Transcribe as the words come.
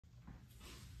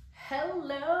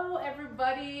Hello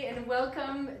everybody and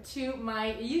welcome to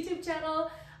my YouTube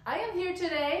channel. I am here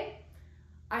today,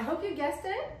 I hope you guessed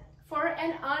it, for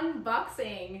an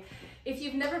unboxing. If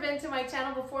you've never been to my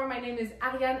channel before, my name is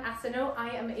Ariane Arsenault.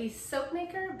 I am a soap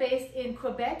maker based in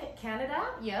Quebec,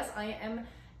 Canada. Yes, I am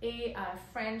a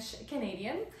French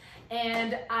Canadian,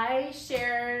 and I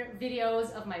share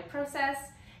videos of my process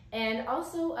and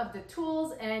also of the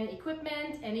tools and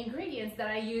equipment and ingredients that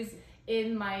I use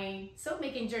in my soap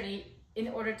making journey in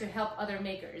order to help other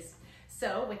makers.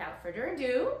 So without further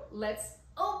ado, let's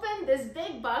open this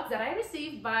big box that I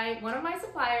received by one of my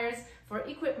suppliers for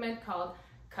equipment called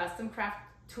Custom Craft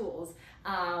Tools.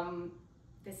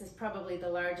 This is probably the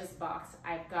largest box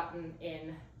I've gotten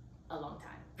in a long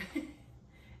time.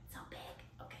 It's so big.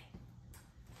 Okay.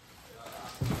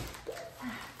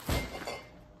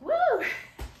 Woo!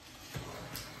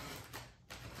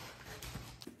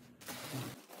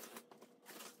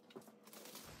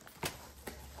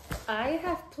 I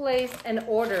have placed an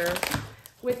order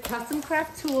with Custom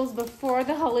Craft Tools before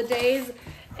the holidays,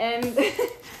 and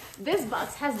this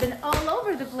box has been all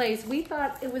over the place. We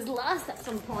thought it was lost at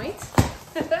some point,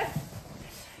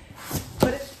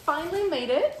 but it finally made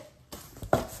it.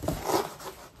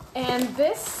 And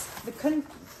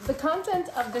the content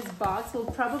of this box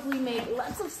will probably make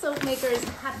lots of soap makers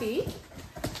happy.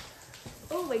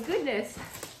 Oh my goodness.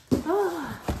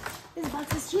 Oh, this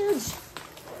box is huge.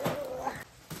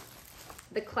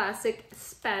 The classic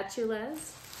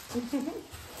spatulas.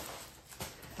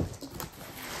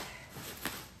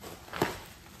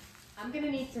 I'm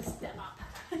gonna need to step up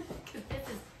because this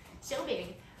is so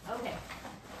big. Okay.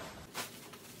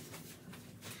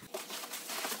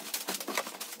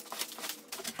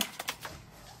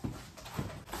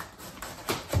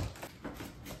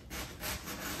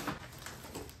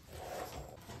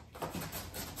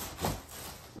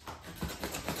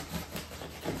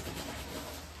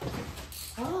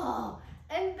 Oh,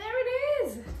 and there it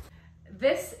is.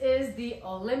 This is the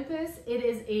Olympus. It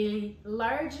is a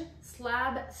large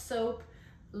slab soap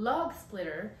log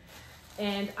splitter,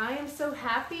 and I am so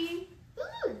happy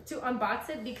to unbox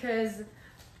it because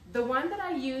the one that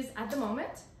I use at the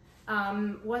moment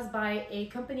was by a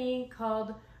company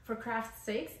called For Craft's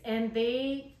Sakes, and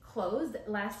they closed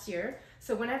last year.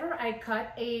 So whenever I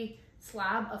cut a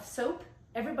slab of soap,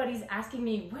 everybody's asking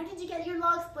me, where did you get your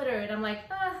log splitter? And I'm like,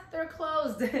 they're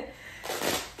closed.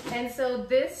 And so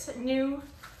this new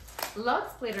log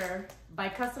splitter by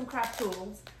Custom Craft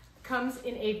Tools comes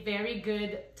in a very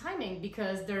good timing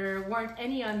because there weren't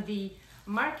any on the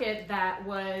market that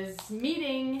was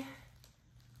meeting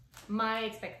my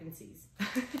expectancies.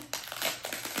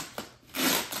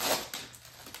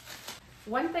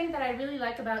 One thing that I really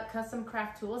like about Custom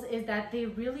Craft Tools is that they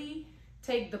really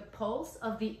take the pulse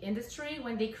of the industry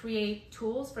when they create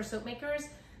tools for soap makers.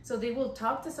 So they will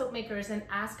talk to soap makers and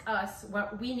ask us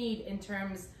what we need in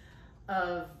terms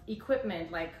of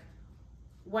equipment, like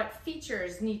what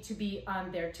features need to be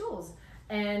on their tools.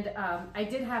 And I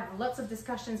did have lots of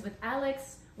discussions with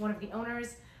Alex, one of the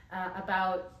owners,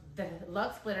 about the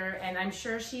lug splitter, and I'm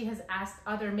sure she has asked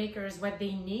other makers what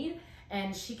they need,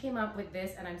 and she came up with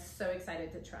this, and I'm so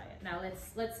excited to try it. Now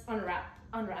let's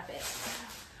unwrap it.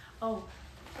 Oh,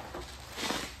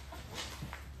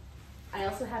 I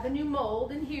also have a new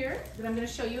mold in here that I'm going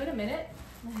to show you in a minute.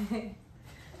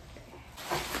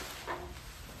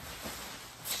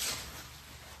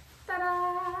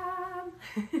 Ta-da!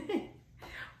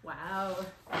 Wow.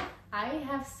 I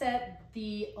have set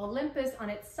the Olympus on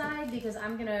its side because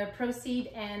I'm going to proceed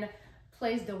and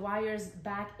place the wires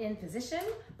back in position.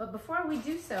 But before we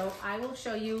do so, I will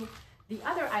show you the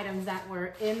other items that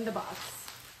were in the box.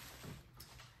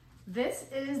 This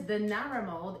is the Narrow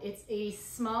mold. It's a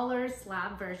smaller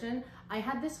slab version. I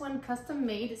had this one custom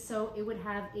made so it would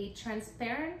have a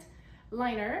transparent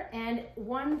liner and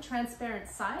one transparent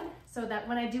side so that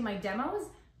when I do my demos,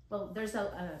 well, there's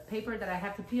a paper that I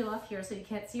have to peel off here so you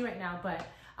can't see right now, but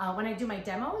when I do my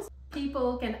demos,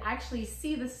 people can actually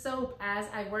see the soap as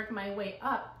I work my way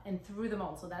up and through the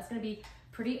mold. So that's gonna be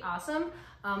pretty awesome.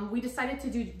 We decided to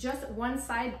do just one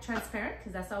side transparent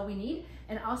because that's all we need.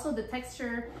 And also the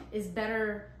texture is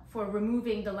better for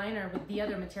removing the liner with the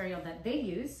other material that they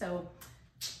use. So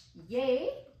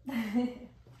yay. And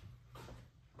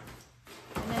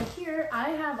then here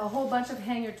I have a whole bunch of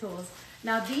hanger tools.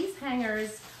 Now these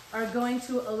hangers are going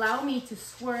to allow me to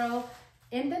swirl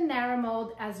in the narrow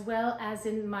mold as well as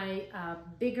in my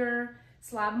bigger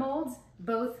slab molds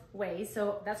both ways.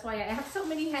 So that's why I have so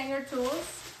many hanger tools.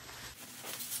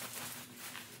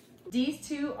 These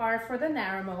two are for the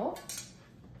narrow mold.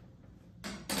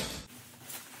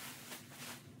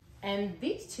 And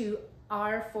these two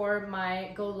are for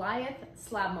my Goliath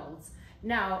slab molds.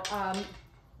 Now,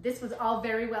 this was all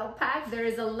very well packed. There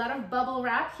is a lot of bubble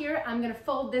wrap here. I'm gonna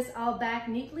fold this all back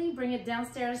neatly, bring it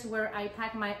downstairs where I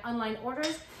pack my online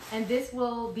orders, and this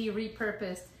will be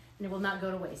repurposed and it will not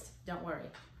go to waste. Don't worry.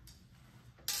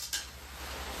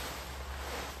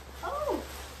 Oh,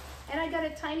 and I got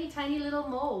a tiny, tiny little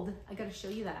mold. I gotta show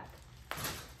you that.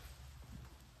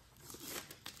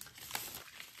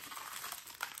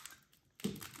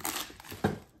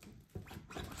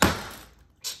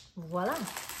 Voila.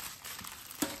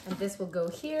 And this will go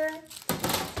here.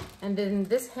 And then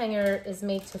this hanger is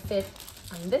made to fit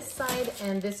on this side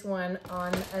and this one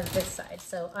on this side.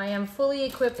 So I am fully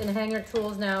equipped in hanger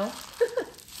tools now.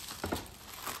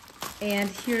 And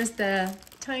here's the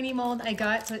tiny mold I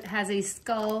got. So it has a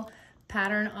skull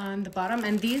pattern on the bottom.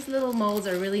 And these little molds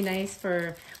are really nice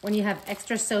for when you have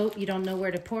extra soap, you don't know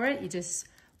where to pour it. You just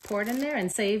pour it in there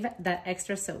and save that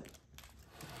extra soap.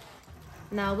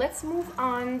 Now let's move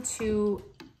on to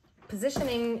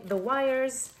positioning the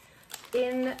wires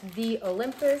in the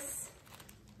Olympus.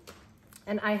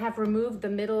 And I have removed the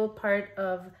middle part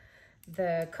of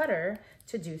the cutter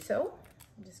to do so.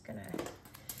 I'm just gonna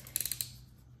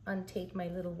untape my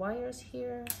little wires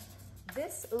here.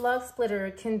 This lug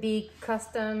splitter can be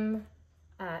custom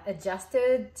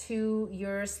adjusted to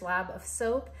your slab of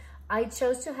soap. I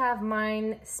chose to have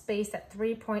mine spaced at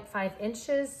 3.5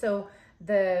 inches. So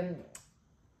the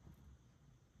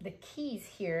keys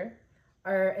here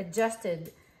are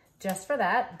adjusted just for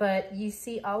that, but you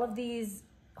see all of these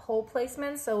hole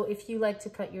placements. So if you like to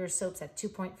cut your soaps at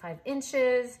 2.5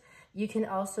 inches, you can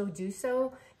also do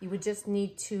so. You would just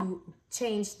need to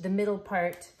change the middle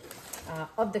part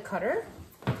of the cutter.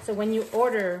 So when you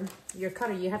order your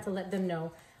cutter, you have to let them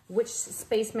know which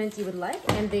spacement you would like,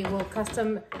 and they will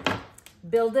custom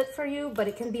build it for you, but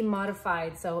it can be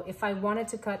modified. So if I wanted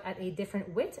to cut at a different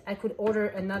width, I could order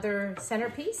another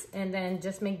centerpiece and then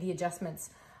just make the adjustments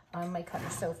on my cutter.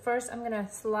 So first I'm gonna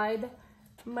slide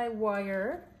my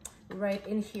wire right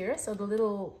in here. So the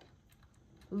little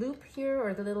loop here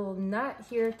or the little nut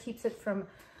here keeps it from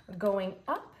going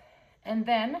up. And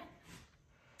then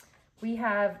we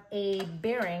have a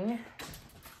bearing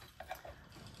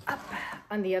up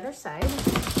on the other side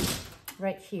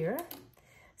right here.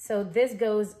 So this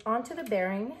goes onto the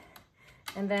bearing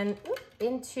and then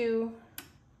into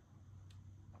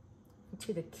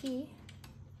the key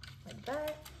like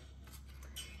that.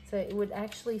 So it would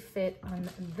actually fit on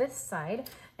this side,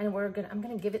 and I'm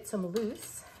gonna give it some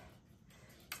loose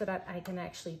so that I can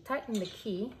actually tighten the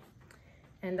key.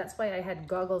 And that's why I had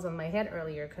goggles on my head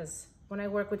earlier, because when I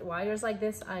work with wires like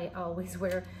this, I always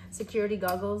wear security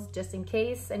goggles just in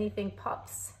case anything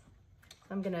pops.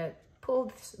 I'm gonna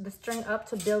pull the string up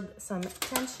to build some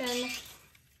tension,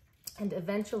 and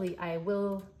eventually I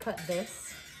will cut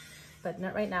this, but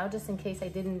not right now, just in case I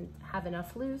didn't have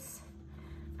enough loose.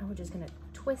 And we're just gonna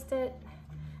twist it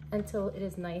until it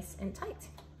is nice and tight.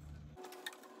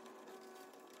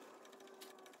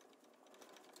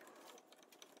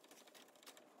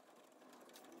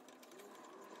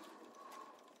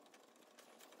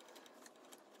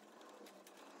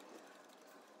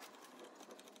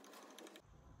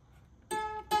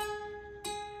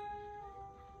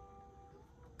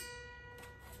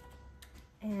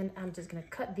 And I'm just gonna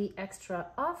cut the extra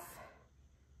off.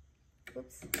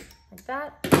 Oops, like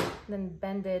that. Then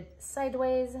bend it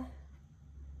sideways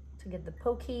to get the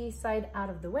pokey side out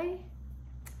of the way.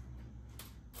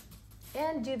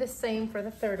 And do the same for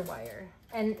the third wire.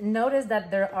 And notice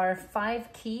that there are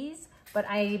 5 keys, but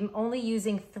I'm only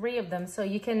using 3 of them. So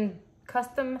you can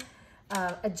custom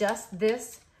adjust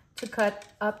this to cut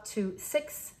up to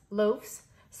 6 loaves.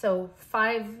 So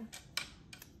 5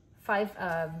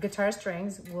 guitar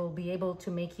strings will be able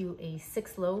to make you a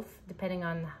 6 loaf, depending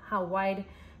on how wide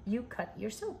you cut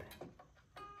your soap.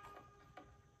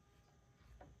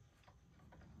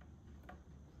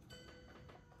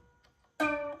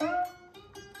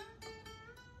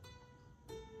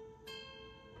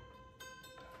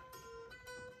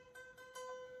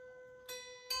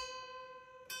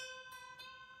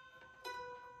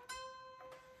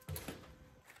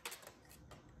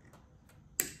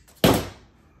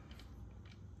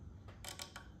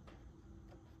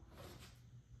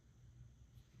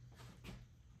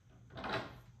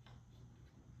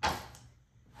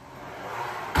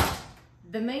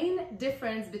 The main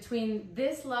difference between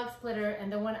this log splitter and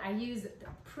the one I used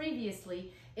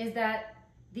previously is that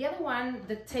the other one,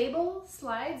 the table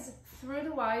slides through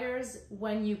the wires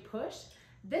when you push.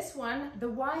 This one, the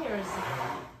wires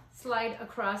slide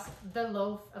across the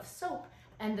loaf of soap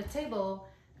and the table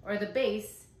or the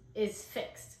base is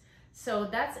fixed. So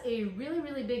that's a really,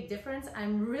 really big difference.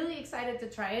 I'm really excited to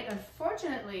try it.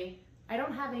 Unfortunately, I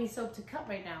don't have any soap to cut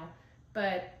right now,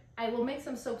 but I will make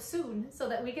some soap soon so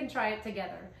that we can try it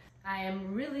together. I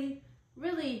am really,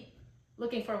 really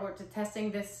looking forward to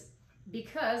testing this,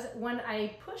 because when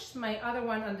I pushed my other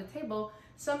one on the table,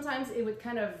 sometimes it would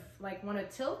kind of like want to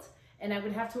tilt, and I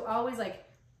would have to always like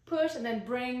push and then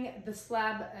bring the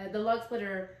slab, the log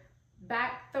splitter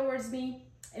back towards me.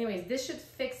 Anyways, this should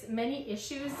fix many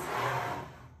issues.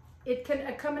 It can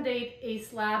accommodate a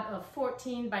slab of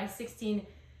 14 by 16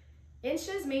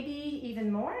 inches, maybe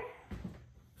even more.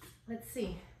 Let's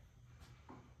see.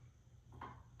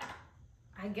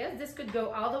 I guess this could go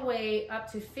all the way up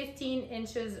to 15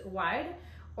 inches wide,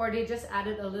 or they just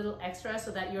added a little extra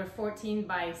so that your 14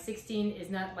 by 16 is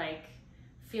not like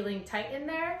feeling tight in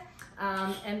there.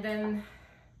 And then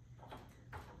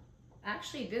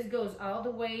actually this goes all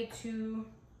the way to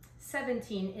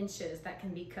 17 inches that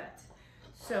can be cut.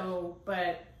 So,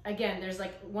 but again, there's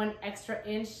like 1 extra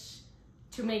inch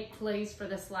to make place for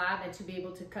the slab and to be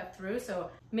able to cut through.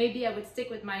 So maybe I would stick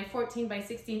with my 14 by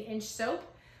 16 inch soap,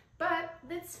 but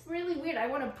that's really weird. I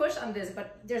want to push on this,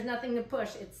 but there's nothing to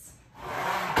push.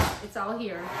 It's all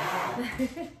here.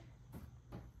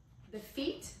 The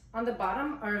feet on the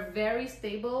bottom are very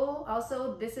stable.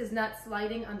 Also, this is not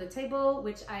sliding on the table,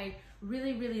 which I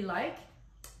really, really like.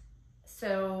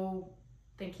 So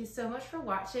thank you so much for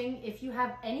watching. If you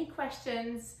have any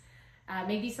questions,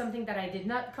 maybe something that I did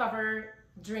not cover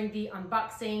during the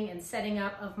unboxing and setting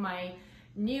up of my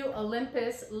new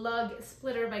Olympus lug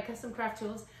splitter by Custom Craft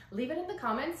Tools, leave it in the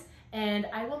comments, and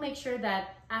I will make sure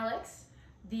that Alex,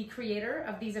 the creator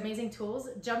of these amazing tools,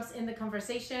 jumps in the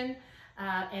conversation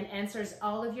and answers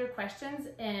all of your questions,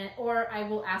 or I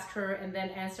will ask her and then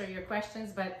answer your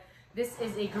questions. But this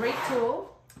is a great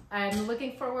tool. I'm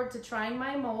looking forward to trying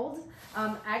my mold.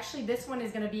 Actually, this one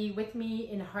is going to be with me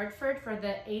in Hartford for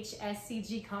the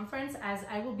HSCG conference, as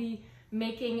I will be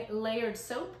making layered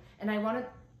soap, and I wanted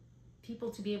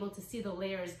people to be able to see the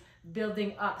layers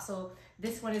building up. So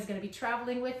this one is going to be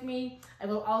traveling with me. I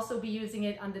will also be using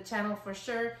it on the channel for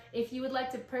sure. If you would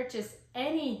like to purchase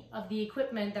any of the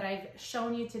equipment that I've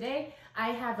shown you today, I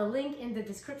have a link in the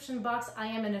description box. I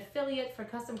am an affiliate for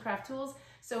Custom Craft Tools.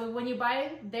 So when you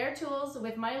buy their tools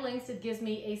with my links, it gives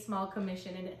me a small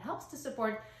commission, and it helps to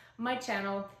support my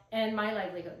channel and my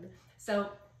livelihood. So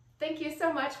thank you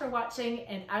so much for watching,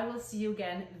 and I will see you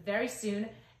again very soon,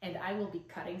 and I will be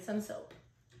cutting some soap.